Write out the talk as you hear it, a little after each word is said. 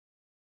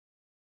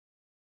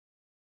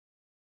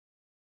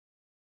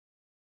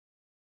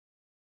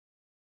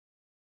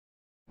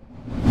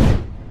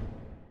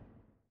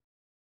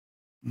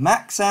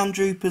Max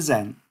Andrew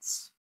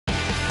presents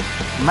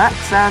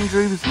Max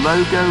Andrew's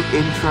logo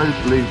intro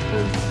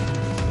bloopers.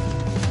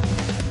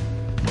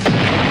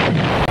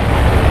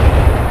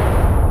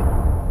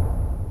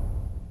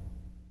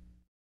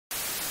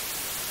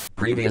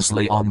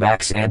 Previously on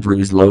Max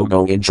Andrews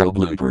logo intro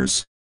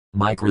bloopers.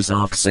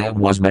 Microsoft Sam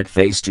was met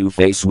face to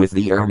face with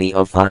the army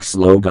of Fox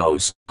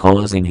logos,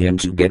 causing him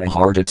to get a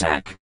heart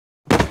attack.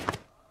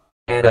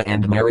 Anna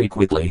and Mary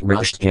quickly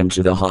rushed him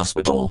to the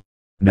hospital.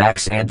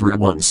 Max Andrew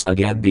once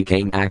again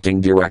became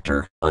acting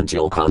director,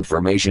 until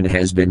confirmation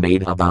has been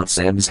made about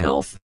Sam's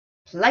health.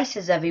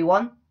 Places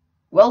everyone.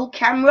 Roll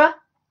camera.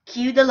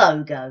 Cue the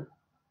logo.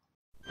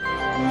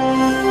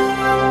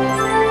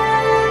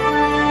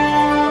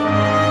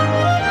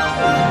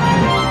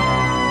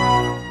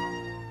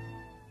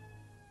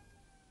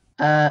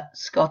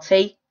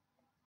 Scotty?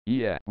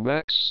 Yeah,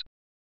 Max?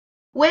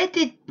 Where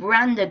did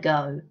Branda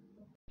go?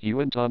 He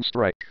went on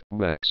strike,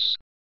 Max.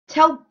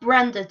 Tell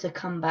Branda to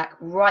come back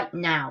right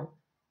now.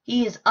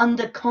 He is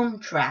under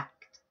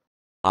contract.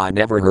 I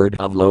never heard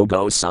of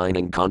logos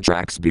signing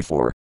contracts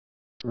before.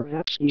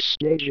 Perhaps he's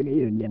staging a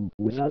union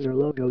with other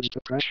logos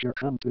to pressure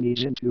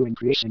companies into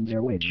increasing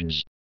their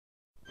wages.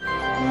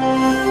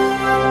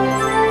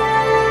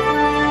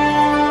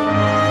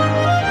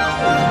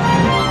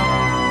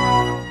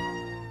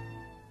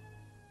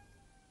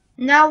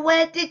 Now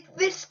where did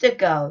Vista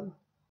go?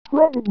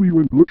 Probably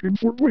went looking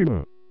for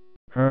Buena.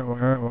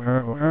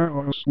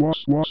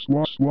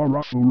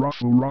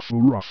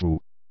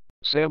 Ruffle.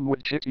 Sam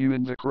would kick you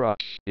in the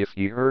crotch if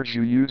he heard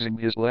you using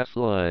his left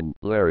line,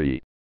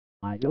 Larry.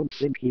 I don't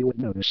think he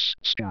would notice,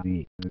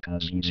 Scotty,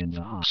 because he's in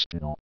the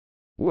hospital.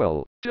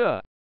 Well, duh.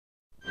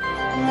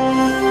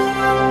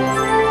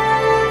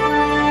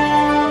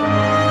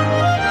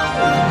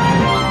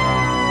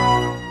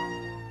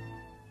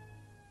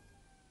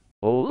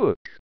 Oh look,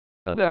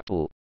 an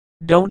apple.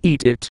 Don't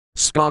eat it,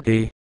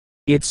 Scotty.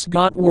 It's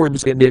got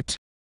worms in it.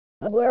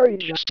 And Larry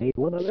just ate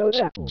one of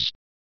those apples.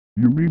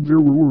 You mean there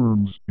were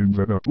worms in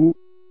that apple?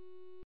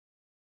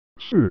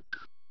 Sick.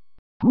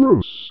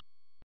 Gross.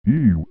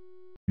 Ew.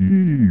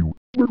 Ew.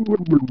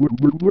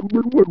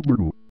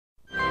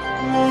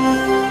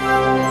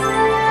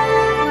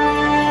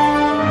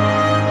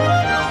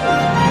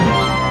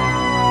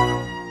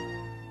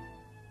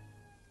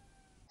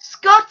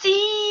 Scotty!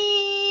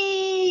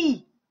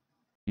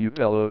 You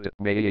bellowed at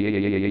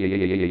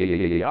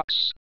me.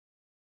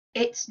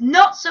 It's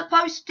not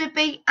supposed to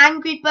be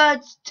Angry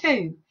Birds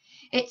 2.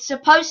 It's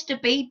supposed to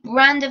be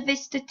Buena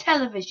Vista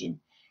Television.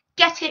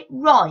 Get it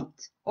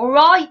right,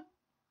 alright?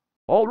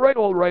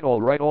 Alright.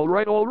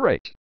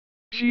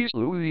 Jeez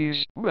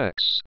Louise,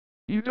 Max.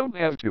 You don't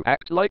have to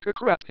act like a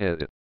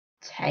craphead.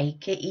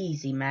 Take it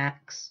easy,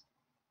 Max.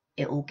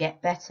 It'll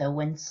get better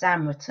when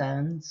Sam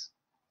returns.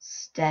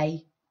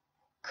 Stay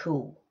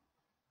cool.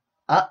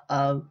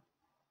 Uh-oh.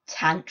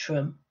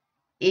 Tantrum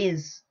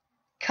is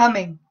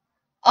coming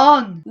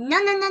on. No,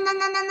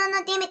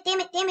 damn it.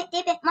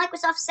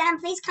 Microsoft Sam,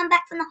 please come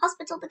back from the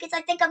hospital because I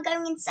think I'm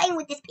going insane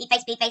with this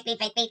P-face.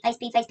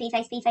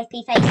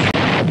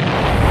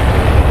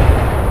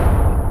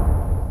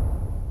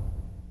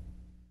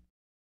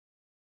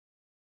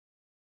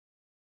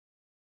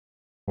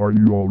 Are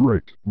you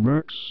alright,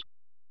 Max?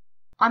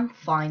 I'm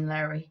fine,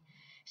 Larry.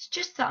 It's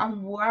just that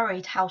I'm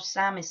worried how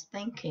Sam is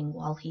thinking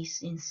while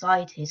he's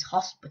inside his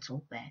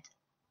hospital bed.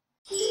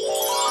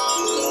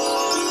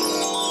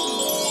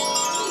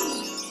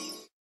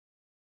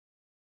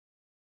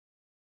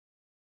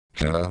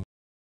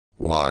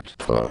 What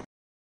the?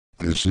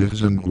 This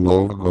isn't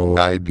Logo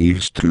ID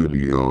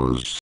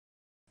Studios.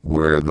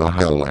 Where the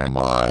hell am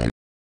I?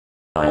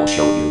 I'll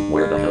show you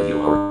where the hell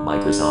you are,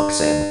 Microsoft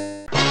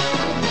Sam.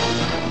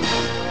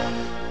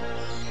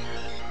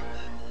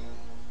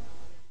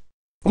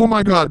 Oh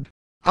my god!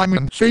 I'm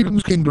in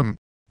Satan's kingdom.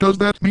 Does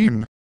that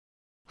mean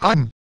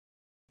I'm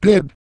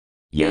dead?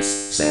 Yes,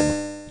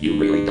 Sam. You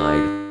really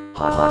died.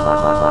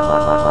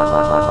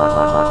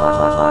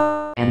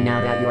 And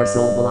now that your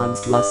soul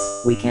belongs to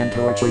us, we can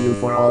torture you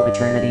for all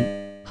eternity.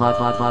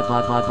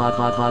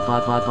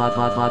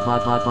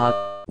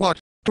 What?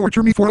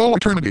 Torture me for all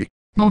eternity?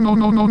 No.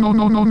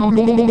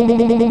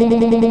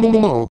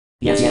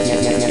 Yes.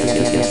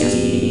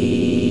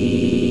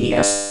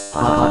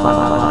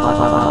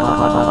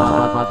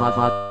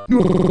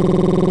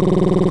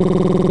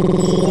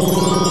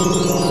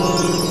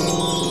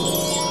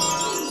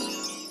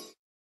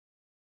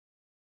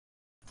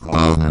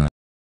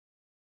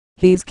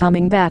 He's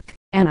coming back,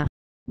 Anna.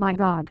 My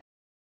God.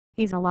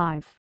 He's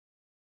alive.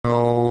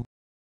 No.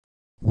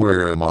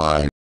 Where am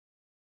I?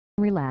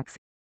 Relax,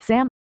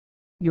 Sam.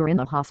 You're in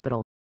the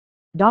hospital.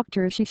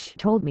 Dr. Shish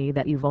told me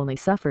that you've only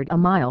suffered a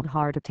mild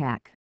heart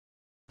attack.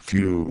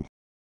 Phew.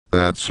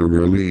 That's a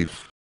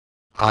relief.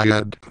 I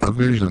had a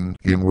vision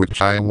in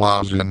which I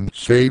was in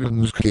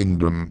Satan's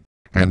kingdom,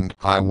 and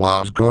I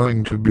was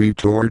going to be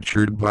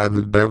tortured by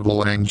the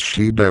devil and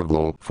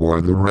she-devil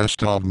for the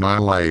rest of my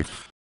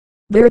life.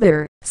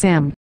 There,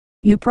 Sam.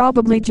 You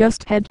probably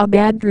just had a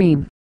bad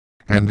dream.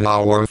 And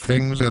how are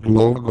things at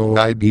Logo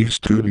ID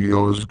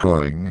Studios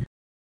going?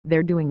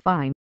 They're doing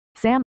fine,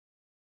 Sam.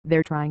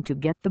 They're trying to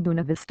get the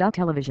Buena Vista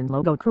Television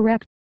logo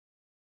correct.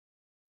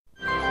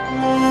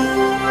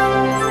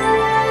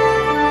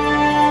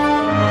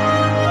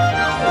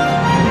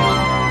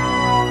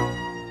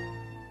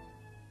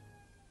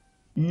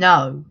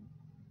 No.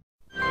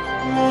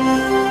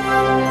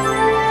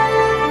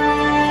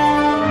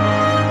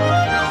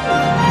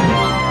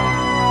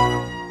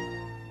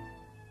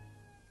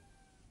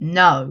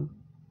 No.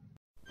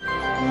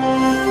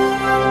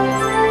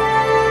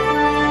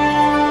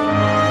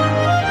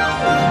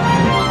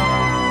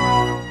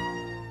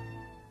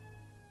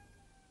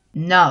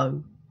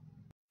 No.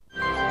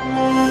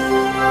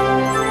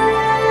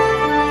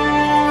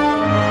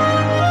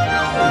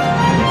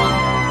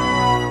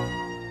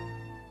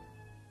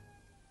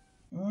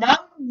 No,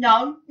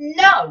 no,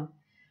 no!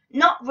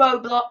 Not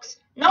Roblox,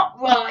 not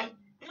Rye,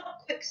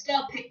 not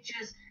Quickstar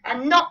Pictures,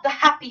 and not the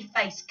Happy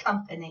Face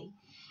Company.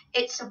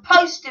 It's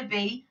supposed to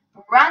be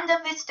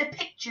Buena Vista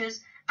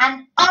Pictures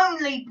and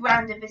only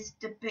Buena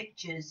Vista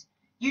Pictures.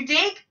 You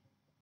dig?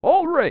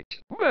 Alright,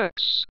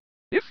 Max.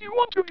 If you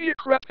want to be a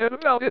craphead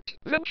about it,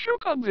 then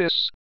choke on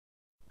this.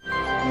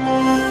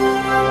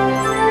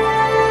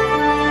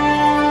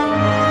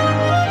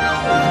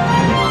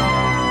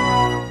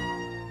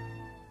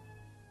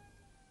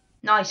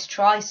 Nice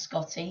try,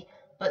 Scotty,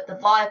 but the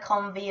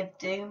Viacom V of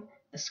Doom,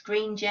 the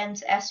Screen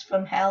Gems S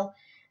from Hell,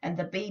 and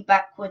the B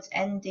backwards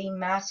ND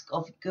mask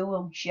of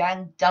Guo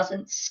Zhang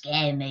doesn't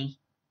scare me.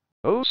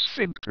 Oh,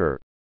 Sphincter.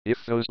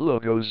 If those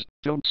logos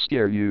don't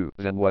scare you,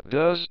 then what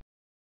does?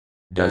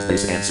 Does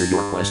this answer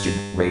your question,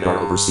 Radar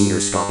Overseer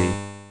Scotty?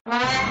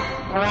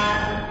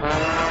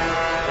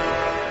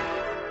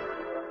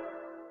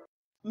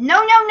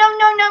 No!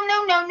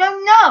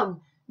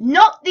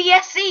 Not the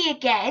SE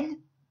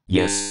again!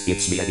 Yes,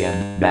 it's me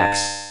again, Max.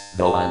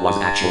 Though I was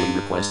actually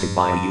requested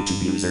by a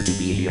YouTube user to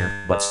be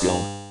here, but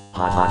still.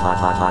 Hot hot hot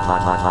hot hot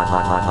hot hot hot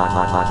hot hot hot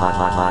hot hot hot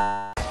hot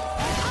hot.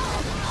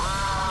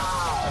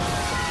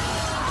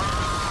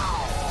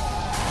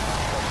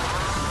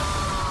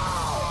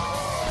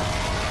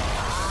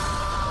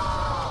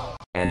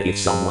 And if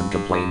someone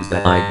complains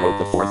that I broke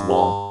the fourth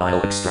wall,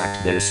 I'll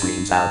extract their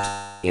screams out.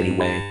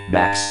 Anyway,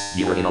 Max,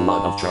 you're in a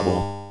lot of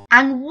trouble.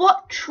 And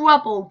what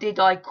trouble did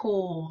I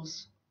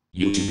cause?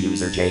 YouTube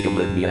user Jacob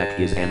Lidniak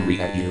is angry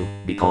at you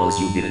because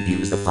you didn't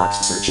use the Fox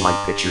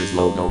Searchlight Pictures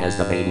logo as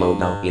the main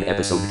logo in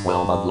episode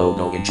 12 of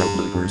Logo Intro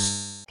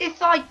Bloopers.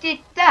 If I did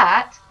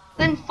that,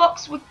 then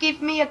Fox would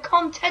give me a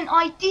Content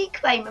ID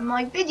claim and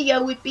my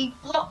video would be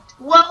blocked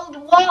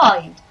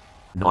worldwide.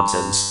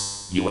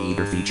 Nonsense. You will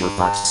either feature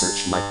Fox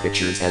Searchlight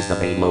Pictures as the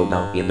main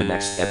logo in the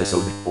next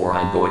episode, or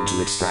I'm going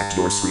to extract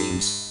your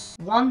screams.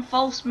 One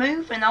false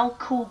move and I'll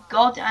call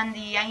God and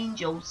the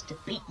angels to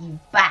beat you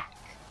back.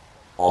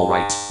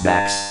 Alright,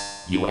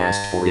 Max. You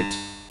asked for it.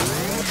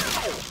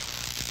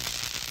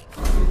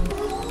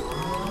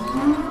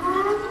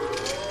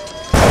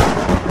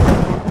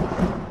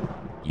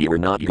 You're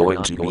not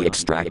going to be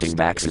extracting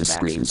Max's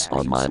screams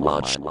on my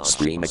launch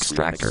scream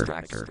extractor.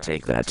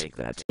 Take that.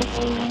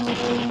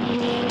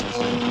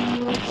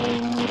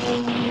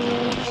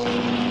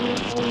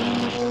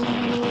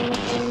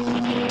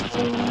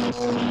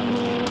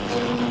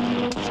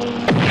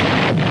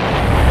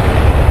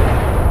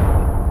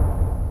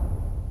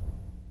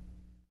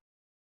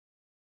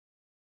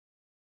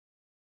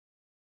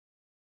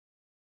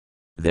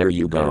 There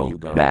you go,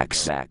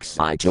 Max.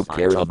 I took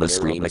care of the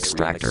screen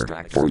extractor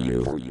for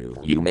you.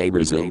 You may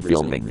resume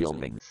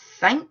filming.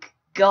 Thank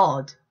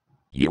God.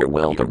 You're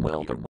welcome.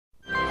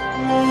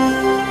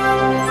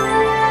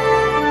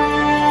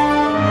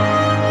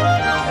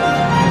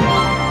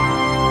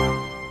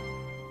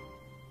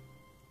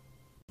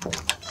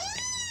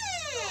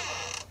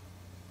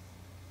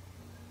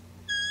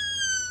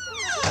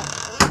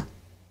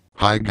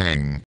 Hi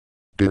gang.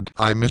 Did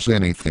I miss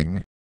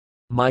anything?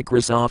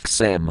 Microsoft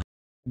Sam.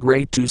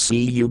 Great to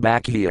see you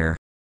back here.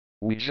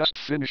 We just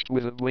finished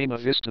with a Buena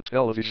Vista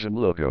Television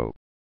logo.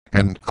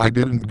 And I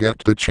didn't get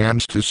the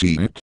chance to see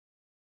it?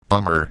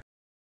 Bummer.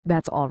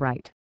 That's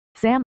alright,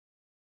 Sam.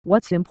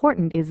 What's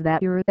important is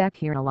that you're back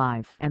here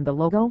alive and the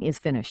logo is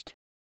finished.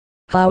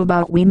 How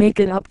about we make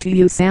it up to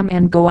you, Sam,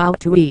 and go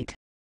out to eat?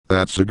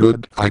 That's a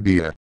good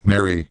idea,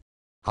 Mary.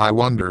 I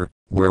wonder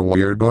where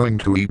we're going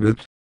to eat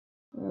it.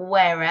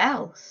 Where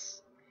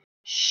else?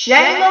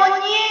 Shame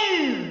on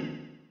you!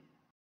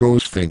 Go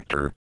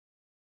Sphincter.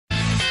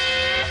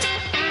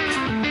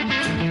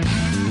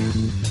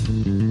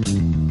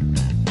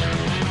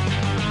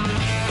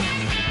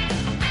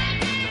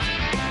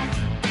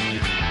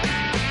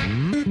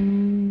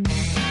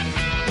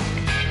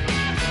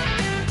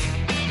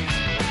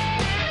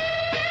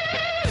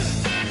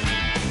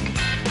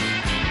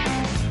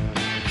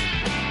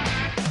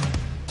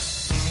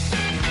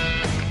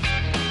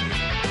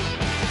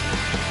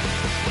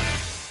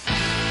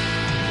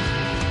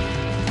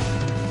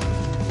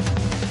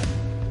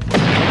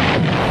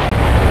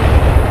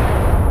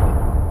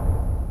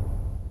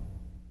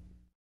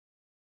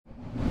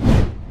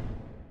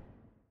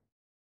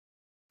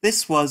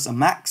 This was a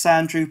Max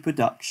Andrew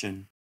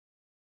production.